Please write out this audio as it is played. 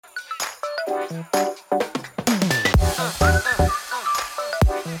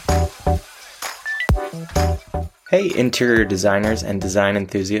Hey interior designers and design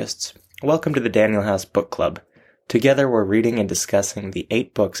enthusiasts, welcome to the Daniel House Book Club. Together we're reading and discussing the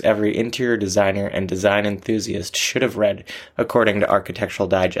 8 books every interior designer and design enthusiast should have read according to Architectural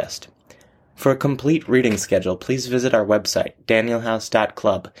Digest. For a complete reading schedule, please visit our website,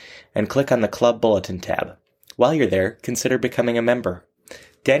 danielhouse.club, and click on the Club Bulletin tab. While you're there, consider becoming a member.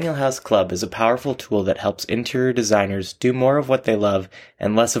 Daniel House Club is a powerful tool that helps interior designers do more of what they love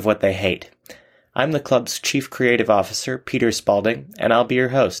and less of what they hate. I'm the club's Chief Creative Officer, Peter Spalding, and I'll be your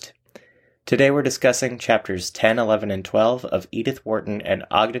host. Today we're discussing chapters 10, 11, and 12 of Edith Wharton and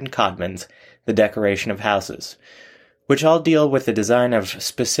Ogden Codman's The Decoration of Houses, which all deal with the design of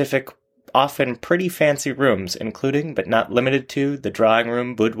specific, often pretty fancy rooms, including, but not limited to, the drawing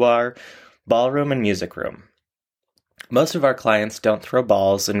room, boudoir, ballroom, and music room. Most of our clients don't throw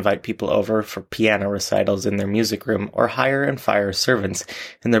balls, invite people over for piano recitals in their music room, or hire and fire servants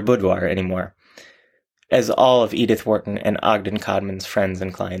in their boudoir anymore, as all of Edith Wharton and Ogden Codman's friends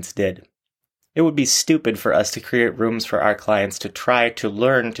and clients did. It would be stupid for us to create rooms for our clients to try to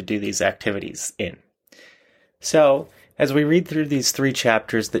learn to do these activities in. So, as we read through these 3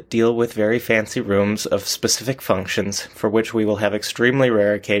 chapters that deal with very fancy rooms of specific functions for which we will have extremely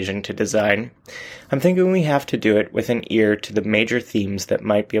rare occasion to design, I'm thinking we have to do it with an ear to the major themes that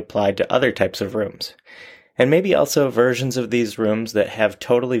might be applied to other types of rooms. And maybe also versions of these rooms that have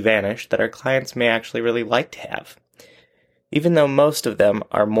totally vanished that our clients may actually really like to have. Even though most of them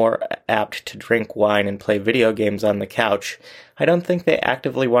are more apt to drink wine and play video games on the couch, I don't think they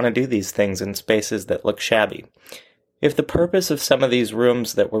actively want to do these things in spaces that look shabby. If the purpose of some of these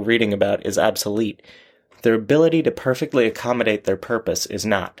rooms that we're reading about is obsolete, their ability to perfectly accommodate their purpose is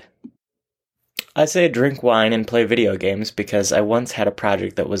not. I say drink wine and play video games because I once had a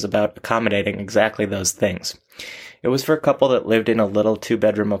project that was about accommodating exactly those things. It was for a couple that lived in a little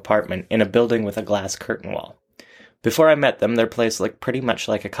 2-bedroom apartment in a building with a glass curtain wall. Before I met them, their place looked pretty much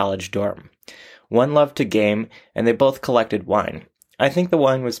like a college dorm. One loved to game, and they both collected wine. I think the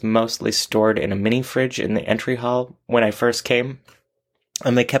wine was mostly stored in a mini fridge in the entry hall when I first came,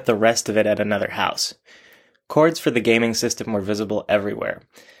 and they kept the rest of it at another house. Cords for the gaming system were visible everywhere.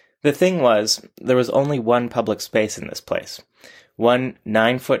 The thing was, there was only one public space in this place. One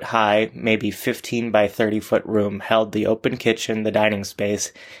 9-foot high, maybe 15 by 30-foot room held the open kitchen, the dining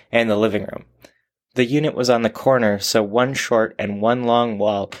space, and the living room. The unit was on the corner, so one short and one long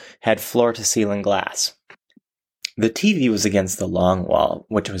wall had floor-to-ceiling glass. The TV was against the long wall,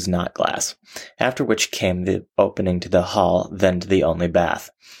 which was not glass, after which came the opening to the hall, then to the only bath.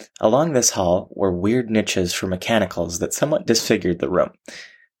 Along this hall were weird niches for mechanicals that somewhat disfigured the room.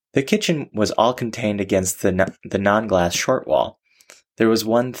 The kitchen was all contained against the non-glass short wall. There was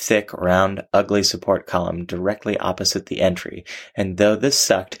one thick, round, ugly support column directly opposite the entry, and though this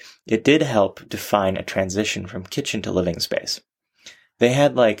sucked, it did help define a transition from kitchen to living space. They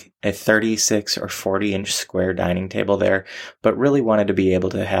had like a 36 or 40-inch square dining table there, but really wanted to be able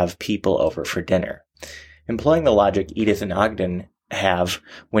to have people over for dinner. Employing the logic Edith and Ogden have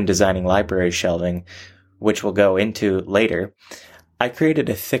when designing library shelving, which we'll go into later, I created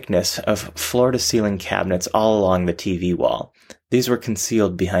a thickness of floor-to-ceiling cabinets all along the TV wall. These were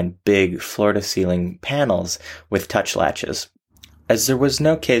concealed behind big floor-to-ceiling panels with touch latches. As there was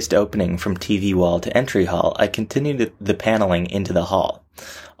no cased opening from TV wall to entry hall, I continued the paneling into the hall.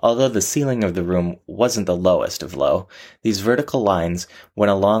 Although the ceiling of the room wasn't the lowest of low, these vertical lines went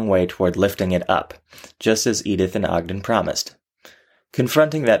a long way toward lifting it up, just as Edith and Ogden promised.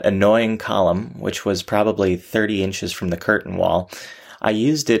 Confronting that annoying column, which was probably 30 inches from the curtain wall, I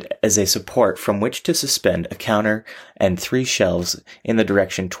used it as a support from which to suspend a counter and 3 shelves in the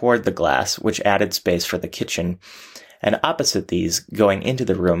direction toward the glass, which added space for the kitchen. And opposite these, going into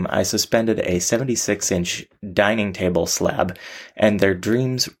the room, I suspended a 76-inch dining table slab, and their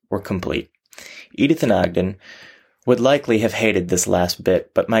dreams were complete. Edith and Ogden would likely have hated this last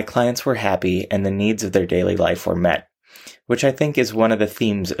bit, but my clients were happy and the needs of their daily life were met, which I think is one of the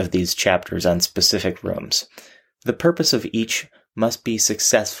themes of these chapters on specific rooms. The purpose of each must be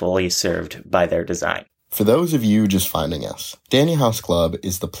successfully served by their design. For those of you just finding us, Daniel House Club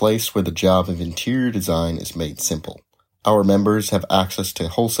is the place where the job of interior design is made simple. Our members have access to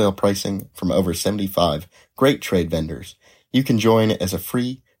wholesale pricing from over 75 great trade vendors. You can join as a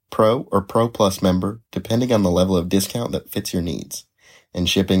free Pro or Pro Plus member, depending on the level of discount that fits your needs. And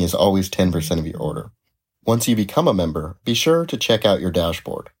shipping is always 10% of your order. Once you become a member, be sure to check out your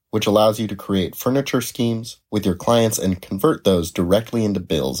dashboard, which allows you to create furniture schemes with your clients and convert those directly into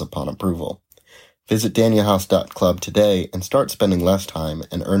bills upon approval. Visit danielhouse.club today and start spending less time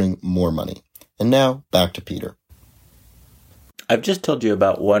and earning more money. And now, back to Peter. I've just told you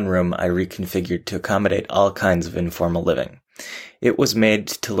about one room I reconfigured to accommodate all kinds of informal living. It was made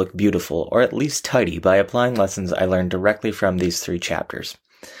to look beautiful, or at least tidy, by applying lessons I learned directly from these 3 chapters.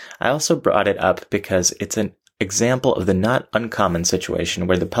 I also brought it up because it's an example of the not uncommon situation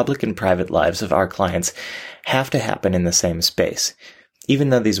where the public and private lives of our clients have to happen in the same space. Even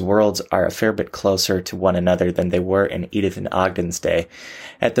though these worlds are a fair bit closer to one another than they were in Edith and Ogden's day,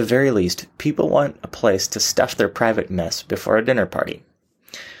 at the very least, people want a place to stuff their private mess before a dinner party.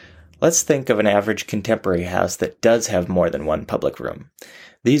 Let's think of an average contemporary house that does have more than one public room.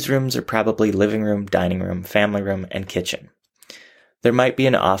 These rooms are probably living room, dining room, family room, and kitchen. There might be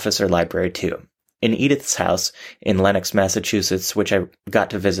an office or library too. In Edith's house in Lenox, Massachusetts, which I got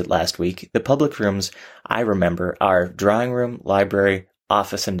to visit last week, the public rooms I remember are drawing room, library,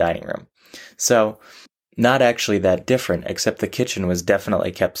 office, and dining room. So, not actually that different, except the kitchen was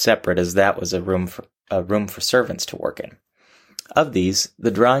definitely kept separate, as that was a room for servants to work in. Of these,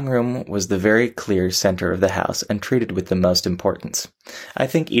 the drawing room was the very clear center of the house and treated with the most importance. I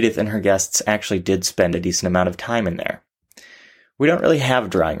think Edith and her guests actually did spend a decent amount of time in there. We don't really have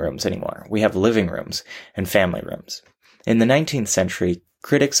drawing rooms anymore. We have living rooms and family rooms. In the 19th century,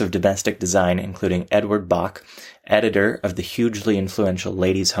 critics of domestic design, including Edward Bok, editor of the hugely influential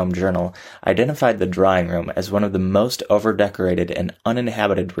Ladies' Home Journal, identified the drawing room as one of the most overdecorated and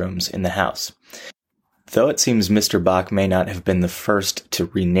uninhabited rooms in the house. Though it seems Mr. Bok may not have been the first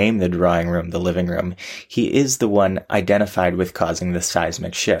to rename the drawing room the living room, he is the one identified with causing the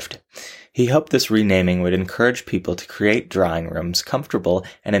seismic shift. He hoped this renaming would encourage people to create drawing rooms comfortable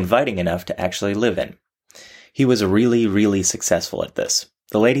and inviting enough to actually live in. He was really, really successful at this.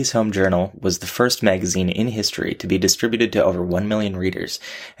 The Ladies' Home Journal was the first magazine in history to be distributed to over 1 million readers,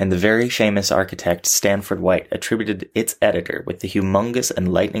 and the very famous architect Stanford White attributed its editor with the humongous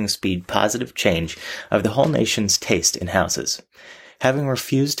and lightning speed positive change of the whole nation's taste in houses. Having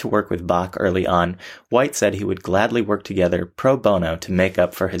refused to work with Bok early on, White said he would gladly work together pro bono to make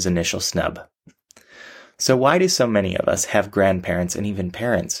up for his initial snub. So why do so many of us have grandparents and even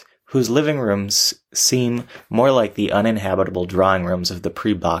parents whose living rooms seem more like the uninhabitable drawing rooms of the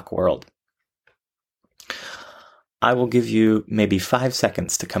pre-Bok world? I will give you maybe 5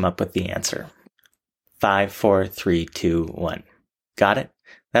 seconds to come up with the answer. 5, 4, 3, 2, 1. Got it?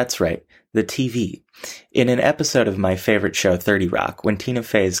 That's right, the TV. In an episode of my favorite show, 30 Rock, when Tina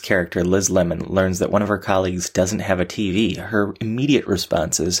Fey's character Liz Lemon learns that one of her colleagues doesn't have a TV, her immediate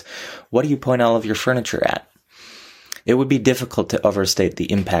response is, "What do you point all of your furniture at?" It would be difficult to overstate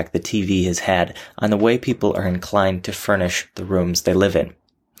the impact the TV has had on the way people are inclined to furnish the rooms they live in.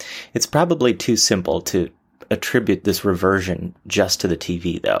 It's probably too simple to attribute this reversion just to the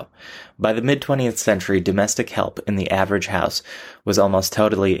TV, though. By the mid-20th century, domestic help in the average house was almost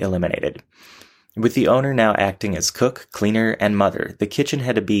totally eliminated. With the owner now acting as cook, cleaner, and mother, the kitchen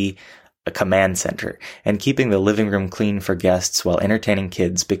had to be a command center, and keeping the living room clean for guests while entertaining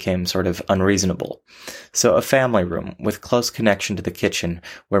kids became sort of unreasonable. So a family room with close connection to the kitchen,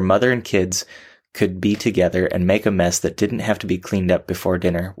 where mother and kids could be together and make a mess that didn't have to be cleaned up before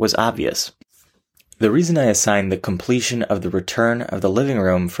dinner, was obvious. The reason I assign the completion of the return of the living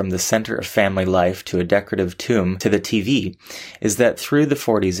room from the center of family life to a decorative tomb to the TV is that through the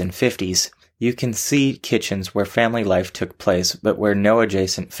 40s and 50s, you can see kitchens where family life took place, but where no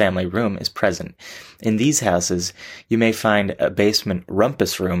adjacent family room is present. In these houses, you may find a basement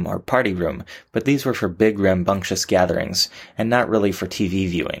rumpus room or party room, but these were for big rambunctious gatherings, and not really for TV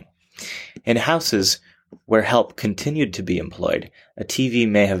viewing. In houses where help continued to be employed, a TV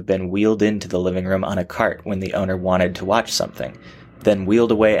may have been wheeled into the living room on a cart when the owner wanted to watch something, then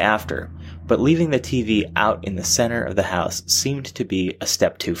wheeled away after, but leaving the TV out in the center of the house seemed to be a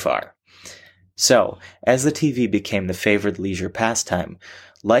step too far. So, as the TV became the favored leisure pastime,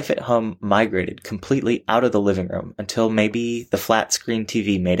 life at home migrated completely out of the living room until maybe the flat-screen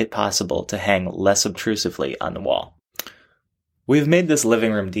TV made it possible to hang less obtrusively on the wall. We've made this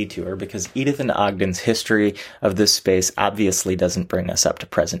living room detour because Edith and Ogden's history of this space obviously doesn't bring us up to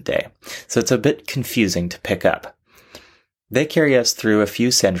present day, so it's a bit confusing to pick up. They carry us through a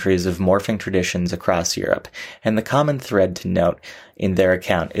few centuries of morphing traditions across Europe, and the common thread to note in their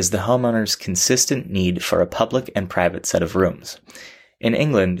account is the homeowner's consistent need for a public and private set of rooms. In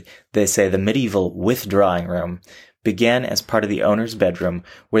England, they say the medieval withdrawing room began as part of the owner's bedroom,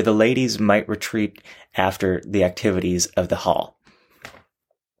 where the ladies might retreat after the activities of the hall,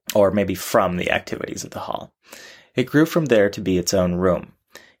 or maybe from the activities of the hall. It grew from there to be its own room.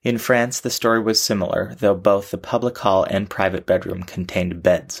 In France, the story was similar, though both the public hall and private bedroom contained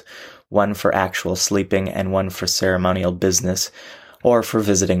beds. one for actual sleeping and one for ceremonial business, or for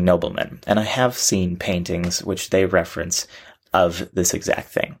visiting noblemen. And I have seen paintings which they reference of this exact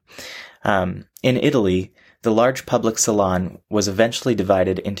thing. In Italy, the large public salon was eventually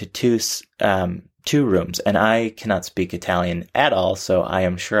divided into two rooms, and I cannot speak Italian at all, so I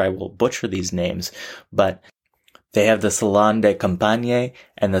am sure I will butcher these names, but they have the Salon de Campagne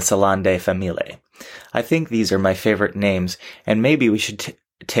and the Salon de Famille. I think these are my favorite names, and maybe we should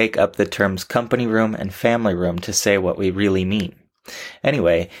take up the terms company room and family room to say what we really mean.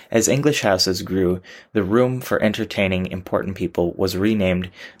 Anyway, as English houses grew, the room for entertaining important people was renamed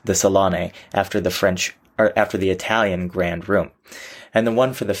the Salone after the Italian Grand Room, and the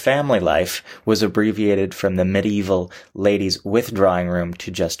one for the family life was abbreviated from the medieval ladies with drawing room to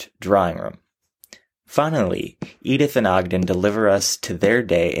just drawing room. Finally, Edith and Ogden deliver us to their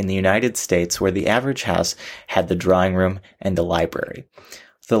day in the United States, where the average house had the drawing room and the library.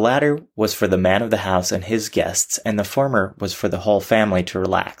 The latter was for the man of the house and his guests, and the former was for the whole family to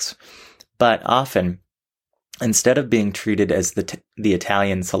relax. But often, instead of being treated as the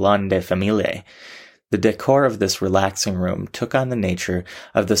Italian Salon de Famille, the decor of this relaxing room took on the nature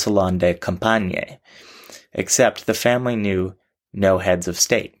of the Salon de Campagne, except the family knew no heads of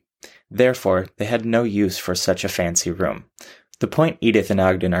state. Therefore, they had no use for such a fancy room. The point Edith and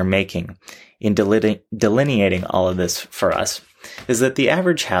Ogden are making in delineating all of this for us is that the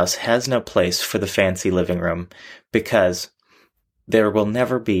average house has no place for the fancy living room because there will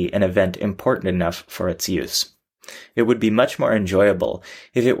never be an event important enough for its use. It would be much more enjoyable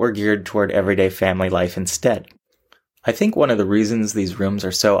if it were geared toward everyday family life instead. I think one of the reasons these rooms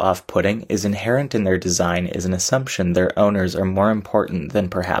are so off-putting is inherent in their design is an assumption their owners are more important than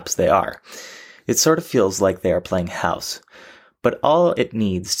perhaps they are. It sort of feels like they are playing house. But all it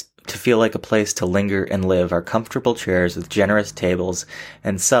needs to feel like a place to linger and live are comfortable chairs with generous tables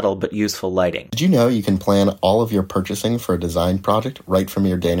and subtle but useful lighting. Did you know you can plan all of your purchasing for a design project right from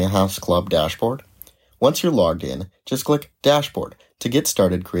your Daniel House Club dashboard? Once you're logged in, just click Dashboard to get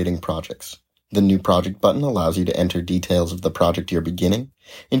started creating projects. The New Project button allows you to enter details of the project you're beginning,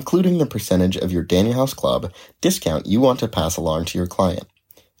 including the percentage of your Daniel House Club discount you want to pass along to your client.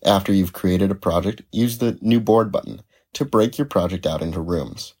 After you've created a project, use the New Board button to break your project out into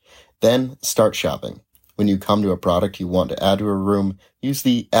rooms. Then, start shopping. When you come to a product you want to add to a room, use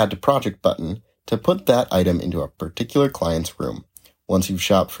the Add to Project button to put that item into a particular client's room. Once you've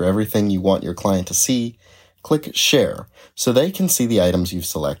shopped for everything you want your client to see, click Share so they can see the items you've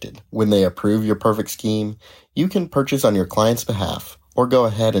selected. When they approve your perfect scheme, you can purchase on your client's behalf, or go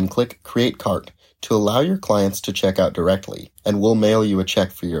ahead and click Create Cart to allow your clients to check out directly, and we'll mail you a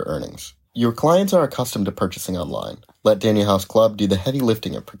check for your earnings. Your clients are accustomed to purchasing online. Let Daniel House Club do the heavy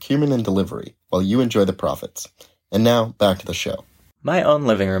lifting of procurement and delivery while you enjoy the profits. And now, back to the show. My own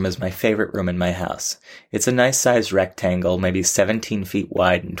living room is my favorite room in my house. It's a nice-sized rectangle, maybe 17 feet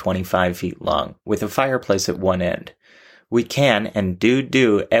wide and 25 feet long, with a fireplace at one end. We can and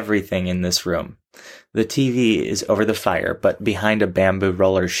do everything in this room. The TV is over the fire, but behind a bamboo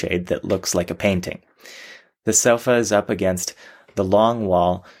roller shade that looks like a painting. The sofa is up against the long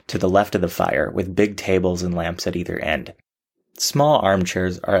wall to the left of the fire, with big tables and lamps at either end. Small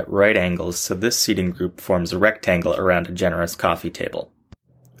armchairs are at right angles, so this seating group forms a rectangle around a generous coffee table.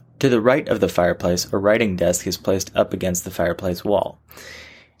 To the right of the fireplace, a writing desk is placed up against the fireplace wall.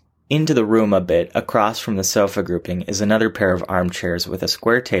 Into the room a bit, across from the sofa grouping, is another pair of armchairs with a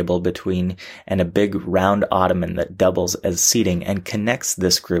square table between and a big round ottoman that doubles as seating and connects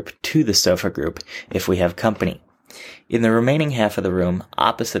this group to the sofa group if we have company. In the remaining half of the room,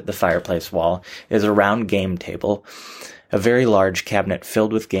 opposite the fireplace wall, is a round game table, a very large cabinet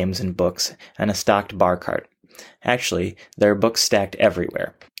filled with games and books, and a stocked bar cart. Actually, there are books stacked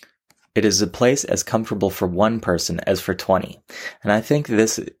everywhere. It is a place as comfortable for one person as for 20, and I think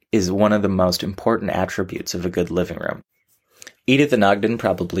this is one of the most important attributes of a good living room. Edith and Ogden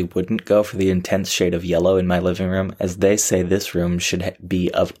probably wouldn't go for the intense shade of yellow in my living room, as they say this room should be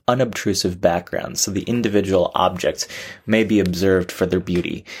of unobtrusive background, so the individual objects may be observed for their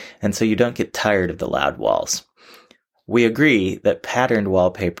beauty, and so you don't get tired of the loud walls. We agree that patterned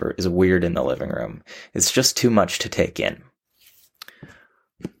wallpaper is weird in the living room. It's just too much to take in.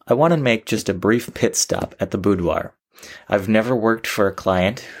 I want to make just a brief pit stop at the boudoir. I've never worked for a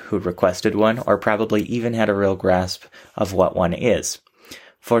client who requested one, or probably even had a real grasp of what one is.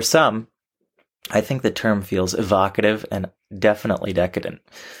 For some, I think the term feels evocative and definitely decadent.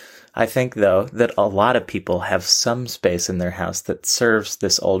 I think, though, that a lot of people have some space in their house that serves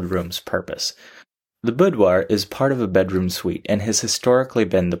this old room's purpose. The boudoir is part of a bedroom suite and has historically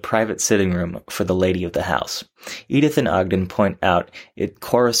been the private sitting room for the lady of the house. Edith and Ogden point out it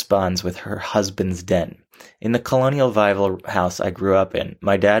corresponds with her husband's den. In the colonial Vival house I grew up in,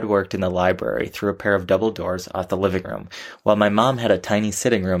 my dad worked in the library through a pair of double doors off the living room, while my mom had a tiny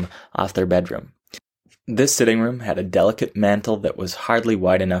sitting room off their bedroom. This sitting room had a delicate mantel that was hardly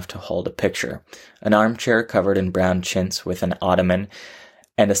wide enough to hold a picture, an armchair covered in brown chintz with an ottoman,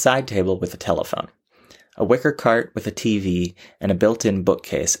 and a side table with a telephone, a wicker cart with a TV, and a built-in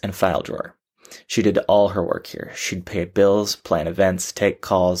bookcase and file drawer. She did all her work here. She'd pay bills, plan events, take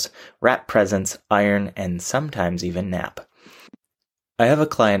calls, wrap presents, iron, and sometimes even nap. I have a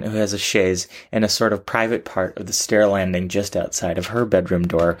client who has a chaise and a sort of private part of the stair landing just outside of her bedroom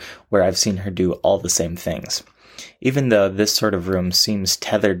door where I've seen her do all the same things. Even though this sort of room seems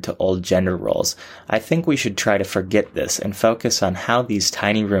tethered to old gender roles, I think we should try to forget this and focus on how these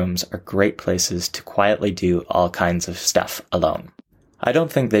tiny rooms are great places to quietly do all kinds of stuff alone. I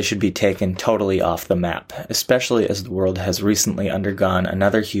don't think they should be taken totally off the map, especially as the world has recently undergone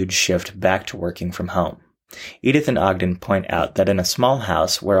another huge shift back to working from home. Edith and Ogden point out that in a small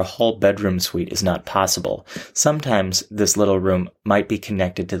house where a whole bedroom suite is not possible, sometimes this little room might be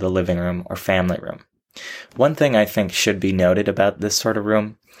connected to the living room or family room. One thing I think should be noted about this sort of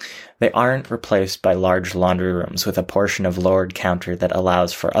room, they aren't replaced by large laundry rooms with a portion of lowered counter that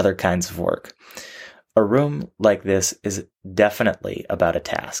allows for other kinds of work. A room like this is definitely about a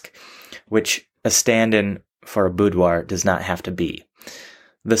task, which a stand-in for a boudoir does not have to be.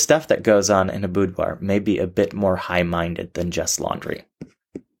 The stuff that goes on in a boudoir may be a bit more high-minded than just laundry.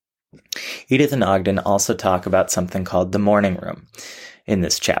 Edith and Ogden also talk about something called the morning room in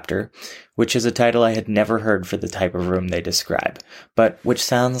this chapter, which is a title I had never heard for the type of room they describe, but which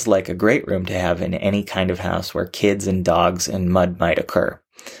sounds like a great room to have in any kind of house where kids and dogs and mud might occur.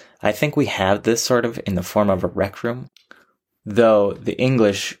 I think we have this sort of in the form of a rec room, though the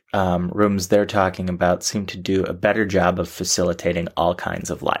English rooms they're talking about seem to do a better job of facilitating all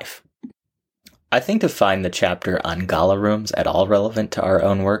kinds of life. I think to find the chapter on gala rooms at all relevant to our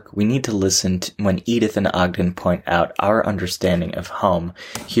own work, we need to listen to when Edith and Ogden point out our understanding of home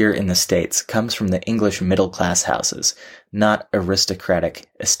here in the States comes from the English middle-class houses, not aristocratic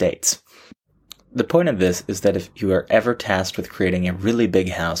estates. The point of this is that if you are ever tasked with creating a really big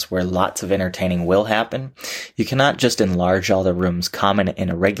house where lots of entertaining will happen, you cannot just enlarge all the rooms common in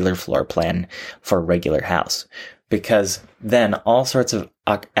a regular floor plan for a regular house, because then all sorts of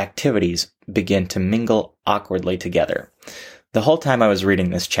activities begin to mingle awkwardly together. The whole time I was reading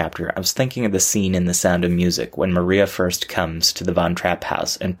this chapter, I was thinking of the scene in The Sound of Music when Maria first comes to the Von Trapp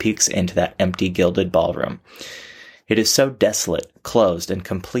house and peeks into that empty gilded ballroom. It is so desolate, closed, and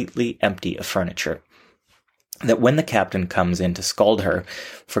completely empty of furniture that when the captain comes in to scold her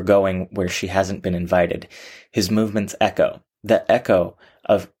for going where she hasn't been invited, his movements echo. The echo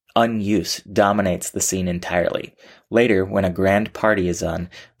of unuse dominates the scene entirely. Later, when a grand party is on,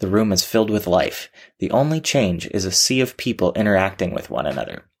 the room is filled with life. The only change is a sea of people interacting with one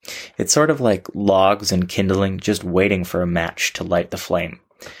another. It's sort of like logs and kindling just waiting for a match to light the flame.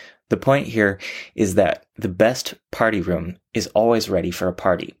 The point here is that the best party room is always ready for a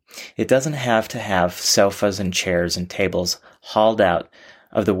party. It doesn't have to have sofas and chairs and tables hauled out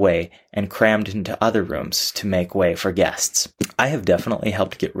of the way and crammed into other rooms to make way for guests. I have definitely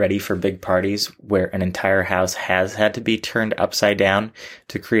helped get ready for big parties where an entire house has had to be turned upside down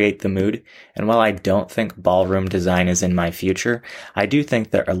to create the mood, and while I don't think ballroom design is in my future, I do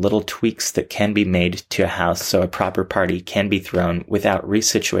think there are little tweaks that can be made to a house so a proper party can be thrown without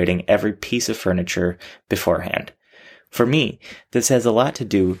resituating every piece of furniture beforehand. For me, this has a lot to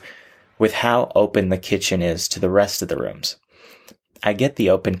do with how open the kitchen is to the rest of the rooms. I get the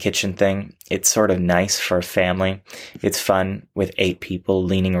open kitchen thing. It's sort of nice for a family. It's fun with 8 people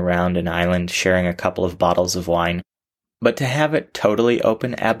leaning around an island sharing a couple of bottles of wine. But to have it totally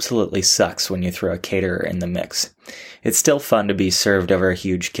open absolutely sucks when you throw a caterer in the mix. It's still fun to be served over a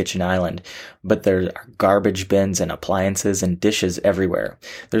huge kitchen island, but there are garbage bins and appliances and dishes everywhere.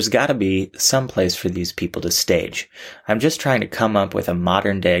 There's gotta be some place for these people to stage. I'm just trying to come up with a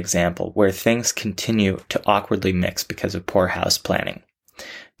modern day example where things continue to awkwardly mix because of poor house planning.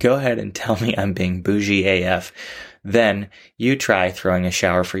 Go ahead and tell me I'm being bougie AF. Then you try throwing a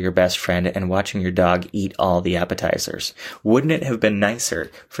shower for your best friend and watching your dog eat all the appetizers. Wouldn't it have been nicer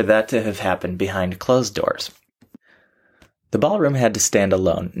for that to have happened behind closed doors? The ballroom had to stand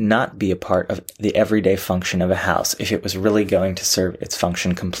alone, not be a part of the everyday function of a house if it was really going to serve its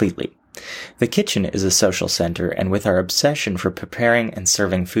function completely. The kitchen is a social center, and with our obsession for preparing and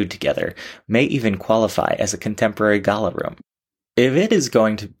serving food together, may even qualify as a contemporary gala room. If it is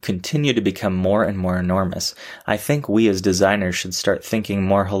going to continue to become more and more enormous, I think we as designers should start thinking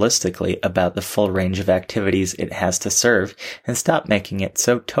more holistically about the full range of activities it has to serve and stop making it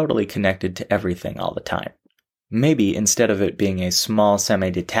so totally connected to everything all the time. Maybe instead of it being a small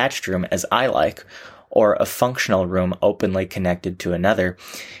semi-detached room as I like, or a functional room openly connected to another,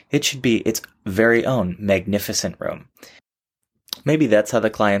 it should be its very own magnificent room. Maybe that's how the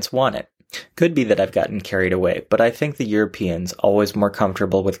clients want it. Could be that I've gotten carried away, but I think the Europeans, always more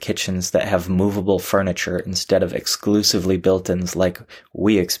comfortable with kitchens that have movable furniture instead of exclusively built-ins like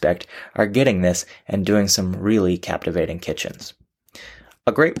we expect, are getting this and doing some really captivating kitchens.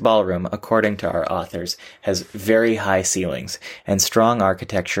 A great ballroom, according to our authors, has very high ceilings and strong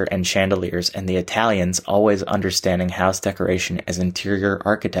architecture and chandeliers, and the Italians, always understanding house decoration as interior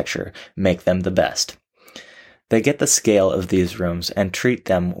architecture, make them the best. They get the scale of these rooms and treat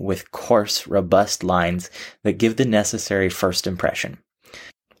them with coarse, robust lines that give the necessary first impression.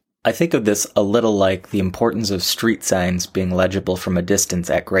 I think of this a little like the importance of street signs being legible from a distance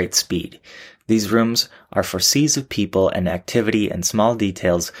at great speed. These rooms are for seas of people, and activity and small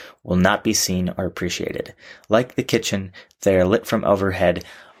details will not be seen or appreciated. Like the kitchen, they are lit from overhead,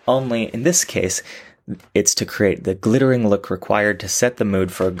 only in this case, it's to create the glittering look required to set the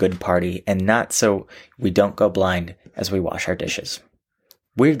mood for a good party, and not so we don't go blind as we wash our dishes.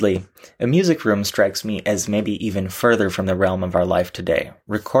 Weirdly, a music room strikes me as maybe even further from the realm of our life today.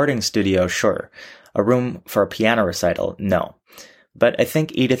 Recording studio, sure. A room for a piano recital, no. But I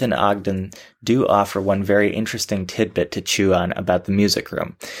think Edith and Ogden do offer one very interesting tidbit to chew on about the music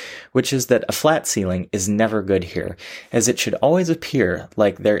room, which is that a flat ceiling is never good here, as it should always appear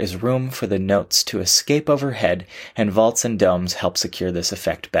like there is room for the notes to escape overhead, and vaults and domes help secure this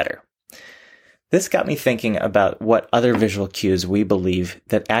effect better. This got me thinking about what other visual cues we believe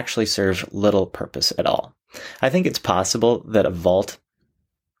that actually serve little purpose at all. I think it's possible that a vault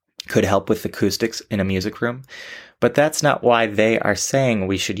could help with acoustics in a music room, but that's not why they are saying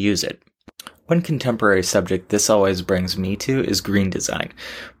we should use it. One contemporary subject this always brings me to is green design.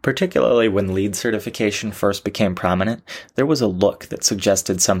 Particularly when LEED certification first became prominent, there was a look that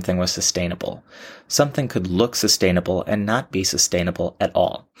suggested something was sustainable. Something could look sustainable and not be sustainable at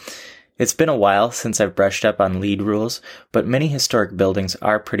all. It's been a while since I've brushed up on LEED rules, but many historic buildings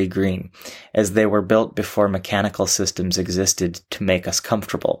are pretty green, as they were built before mechanical systems existed to make us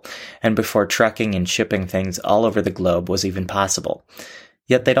comfortable, and before trucking and shipping things all over the globe was even possible.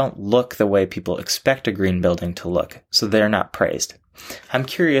 Yet they don't look the way people expect a green building to look, so they're not praised. I'm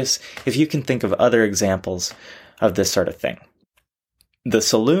curious if you can think of other examples of this sort of thing. The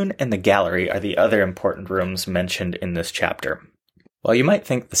saloon and the gallery are the other important rooms mentioned in this chapter. While you might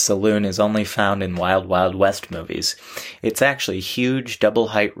think the saloon is only found in Wild Wild West movies, it's actually a huge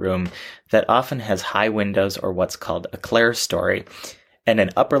double-height room that often has high windows, or what's called a clerestory, and an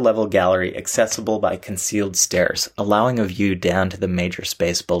upper-level gallery accessible by concealed stairs, allowing a view down to the major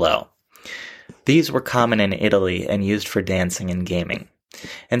space below. These were common in Italy and used for dancing and gaming.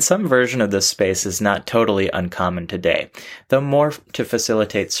 And some version of this space is not totally uncommon today, though more to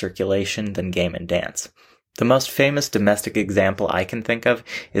facilitate circulation than game and dance. The most famous domestic example I can think of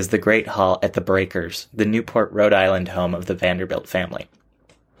is the Great Hall at the Breakers, the Newport, Rhode Island home of the Vanderbilt family.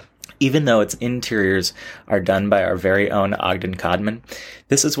 Even though its interiors are done by our very own Ogden Codman,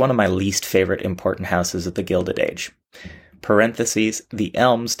 this is one of my least favorite important houses of the Gilded Age. Parentheses, the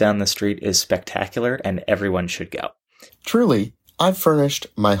Elms down the street is spectacular and everyone should go. Truly, I've furnished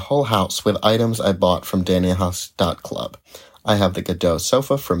my whole house with items I bought from DanielHouse.club. I have the Godot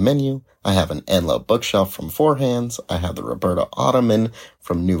sofa from Menu, I have an Enlow bookshelf from Four Hands, I have the Roberta Ottoman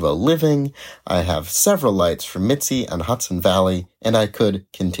from Nouveau Living, I have several lights from Mitzi and Hudson Valley, and I could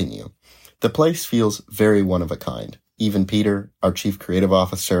continue. The place feels very one of a kind. Even Peter, our chief creative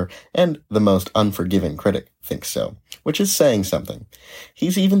officer, and the most unforgiving critic, thinks so, which is saying something.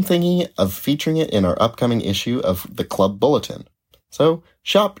 He's even thinking of featuring it in our upcoming issue of the Club Bulletin. So,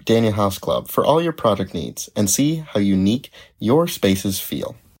 shop Daniel House Club for all your project needs and see how unique your spaces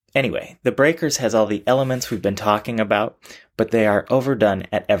feel. Anyway, the Breakers has all the elements we've been talking about, but they are overdone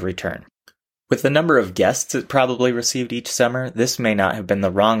at every turn. With the number of guests it probably received each summer, this may not have been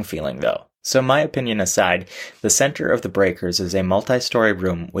the wrong feeling, though. So my opinion aside, the center of the Breakers is a multi-story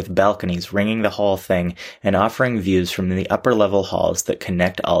room with balconies ringing the whole thing and offering views from the upper-level halls that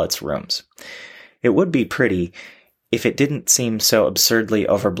connect all its rooms. It would be pretty if it didn't seem so absurdly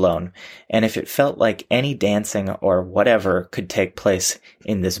overblown, and if it felt like any dancing or whatever could take place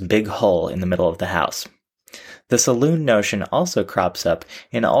in this big hole in the middle of the house. The saloon notion also crops up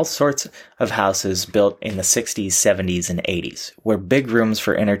in all sorts of houses built in the 60s, 70s, and 80s, where big rooms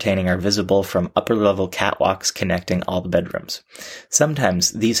for entertaining are visible from upper-level catwalks connecting all the bedrooms.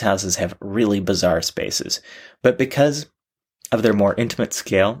 Sometimes these houses have really bizarre spaces, but because of their more intimate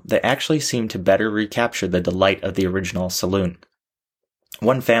scale, they actually seem to better recapture the delight of the original saloon.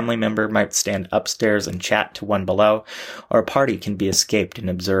 One family member might stand upstairs and chat to one below, or a party can be escaped and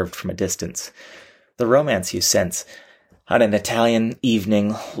observed from a distance. The romance you sense on an Italian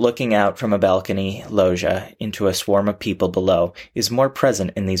evening looking out from a balcony loggia into a swarm of people below is more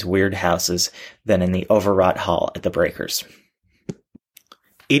present in these weird houses than in the overwrought hall at the Breakers.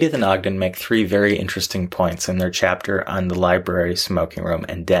 Edith and Ogden make three very interesting points in their chapter on the library, smoking room,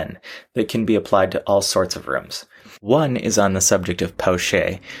 and den that can be applied to all sorts of rooms. One is on the subject of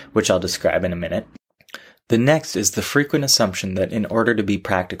poche, which I'll describe in a minute. The next is the frequent assumption that in order to be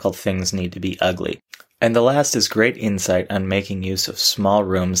practical, things need to be ugly. And the last is great insight on making use of small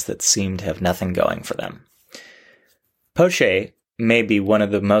rooms that seem to have nothing going for them. Poche may be one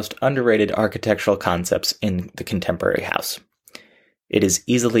of the most underrated architectural concepts in the contemporary house. It is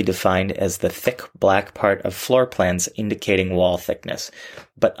easily defined as the thick black part of floor plans indicating wall thickness,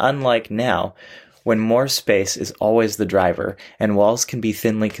 but unlike now, when more space is always the driver, and walls can be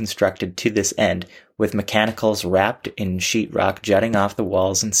thinly constructed to this end, with mechanicals wrapped in sheetrock jutting off the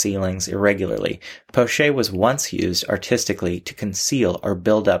walls and ceilings irregularly, poche was once used artistically to conceal or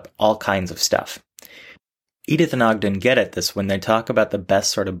build up all kinds of stuff. Edith and Ogden get at this when they talk about the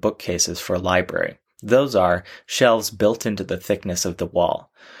best sort of bookcases for a library. Those are shelves built into the thickness of the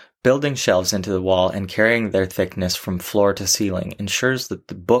wall. Building shelves into the wall and carrying their thickness from floor to ceiling ensures that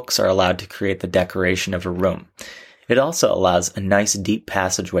the books are allowed to create the decoration of a room. It also allows a nice deep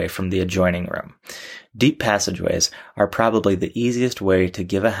passageway from the adjoining room. Deep passageways are probably the easiest way to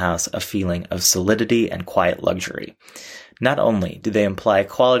give a house a feeling of solidity and quiet luxury. Not only do they imply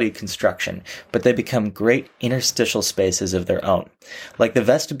quality construction, but they become great interstitial spaces of their own. Like the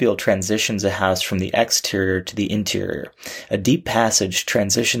vestibule transitions a house from the exterior to the interior, a deep passage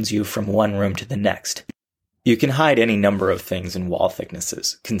transitions you from one room to the next. You can hide any number of things in wall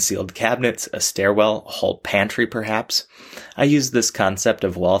thicknesses. Concealed cabinets, a stairwell, a whole pantry perhaps. I use this concept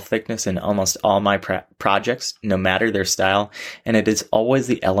of wall thickness in almost all my projects, no matter their style, and it is always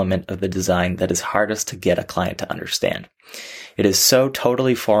the element of the design that is hardest to get a client to understand. It is so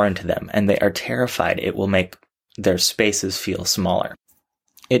totally foreign to them, and they are terrified it will make their spaces feel smaller.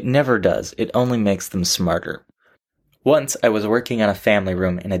 It never does. It only makes them smarter. Once, I was working on a family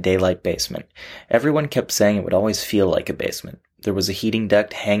room in a daylight basement. Everyone kept saying it would always feel like a basement. There was a heating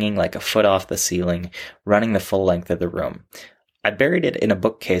duct hanging like a foot off the ceiling, running the full length of the room. I buried it in a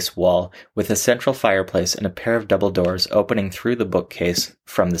bookcase wall with a central fireplace and a pair of double doors opening through the bookcase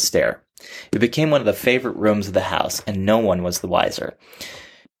from the stair. It became one of the favorite rooms of the house, and no one was the wiser.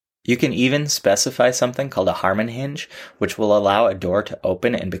 You can even specify something called a Harmon hinge, which will allow a door to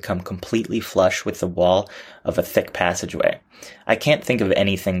open and become completely flush with the wall of a thick passageway. I can't think of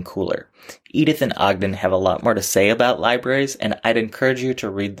anything cooler. Edith and Ogden have a lot more to say about libraries, and I'd encourage you to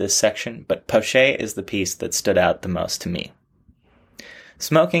read this section, but poche is the piece that stood out the most to me.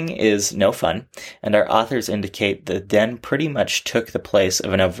 Smoking is no fun, and our authors indicate the den pretty much took the place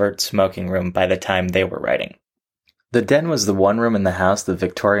of an overt smoking room by the time they were writing. The den was the one room in the house the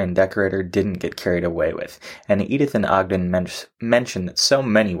Victorian decorator didn't get carried away with, and Edith and Ogden mentioned that so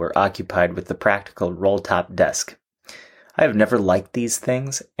many were occupied with the practical roll-top desk. I have never liked these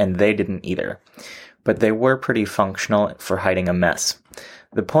things, and they didn't either, but they were pretty functional for hiding a mess.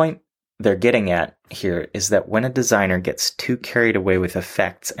 The point they're getting at here is that when a designer gets too carried away with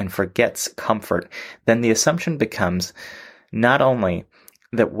effects and forgets comfort, then the assumption becomes not only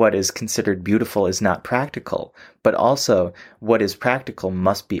that what is considered beautiful is not practical, but also what is practical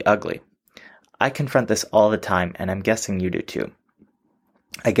must be ugly. I confront this all the time, and I'm guessing you do too.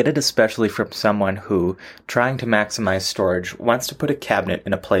 I get it especially from someone who, trying to maximize storage, wants to put a cabinet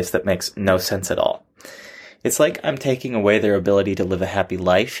in a place that makes no sense at all. It's like I'm taking away their ability to live a happy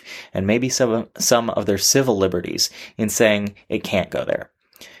life, and maybe some of their civil liberties, in saying it can't go there.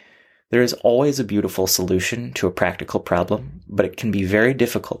 There is always a beautiful solution to a practical problem, but it can be very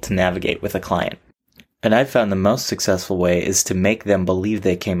difficult to navigate with a client. And I've found the most successful way is to make them believe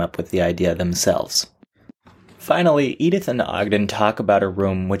they came up with the idea themselves. Finally, Edith and Ogden talk about a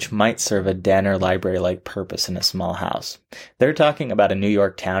room which might serve a den or library-like purpose in a small house. They're talking about a New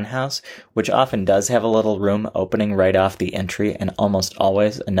York townhouse, which often does have a little room opening right off the entry and almost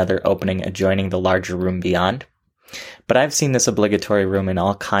always another opening adjoining the larger room beyond. But I've seen this obligatory room in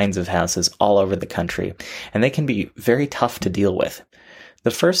all kinds of houses all over the country, and they can be very tough to deal with.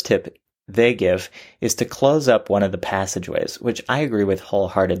 The first tip they give is to close up one of the passageways, which I agree with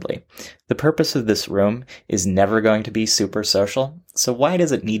wholeheartedly. The purpose of this room is never going to be super social, so why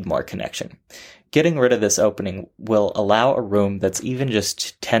does it need more connection? Getting rid of this opening will allow a room that's even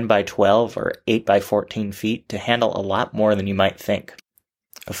just 10 by 12 or 8 by 14 feet to handle a lot more than you might think.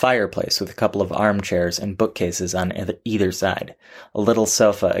 A fireplace with a couple of armchairs and bookcases on either side, a little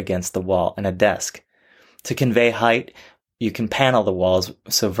sofa against the wall, and a desk. To convey height, you can panel the walls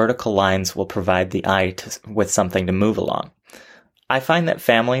so vertical lines will provide the eye with something to move along. I find that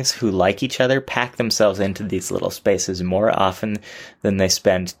families who like each other pack themselves into these little spaces more often than they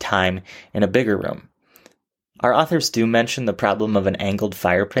spend time in a bigger room. Our authors do mention the problem of an angled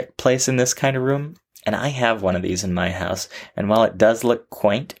fireplace in this kind of room, and I have one of these in my house, and while it does look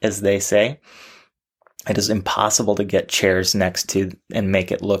quaint, as they say, it is impossible to get chairs next to and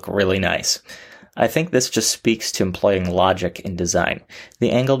make it look really nice. I think this just speaks to employing logic in design.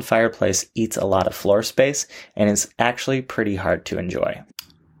 The angled fireplace eats a lot of floor space and is actually pretty hard to enjoy.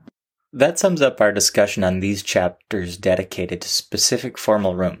 That sums up our discussion on these chapters dedicated to specific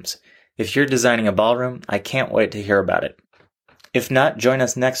formal rooms. If you're designing a ballroom, I can't wait to hear about it. If not, join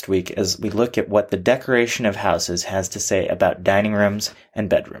us next week as we look at what the decoration of houses has to say about dining rooms and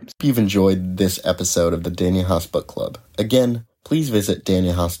bedrooms. If you've enjoyed this episode of the Daniel House Book Club, again, please visit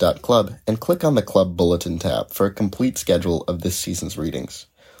danielhouse.club and click on the Club Bulletin tab for a complete schedule of this season's readings.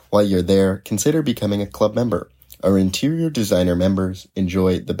 While you're there, consider becoming a club member. Our interior designer members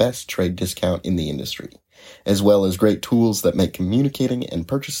enjoy the best trade discount in the industry, as well as great tools that make communicating and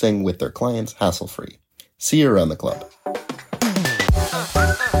purchasing with their clients hassle-free. See you around the club.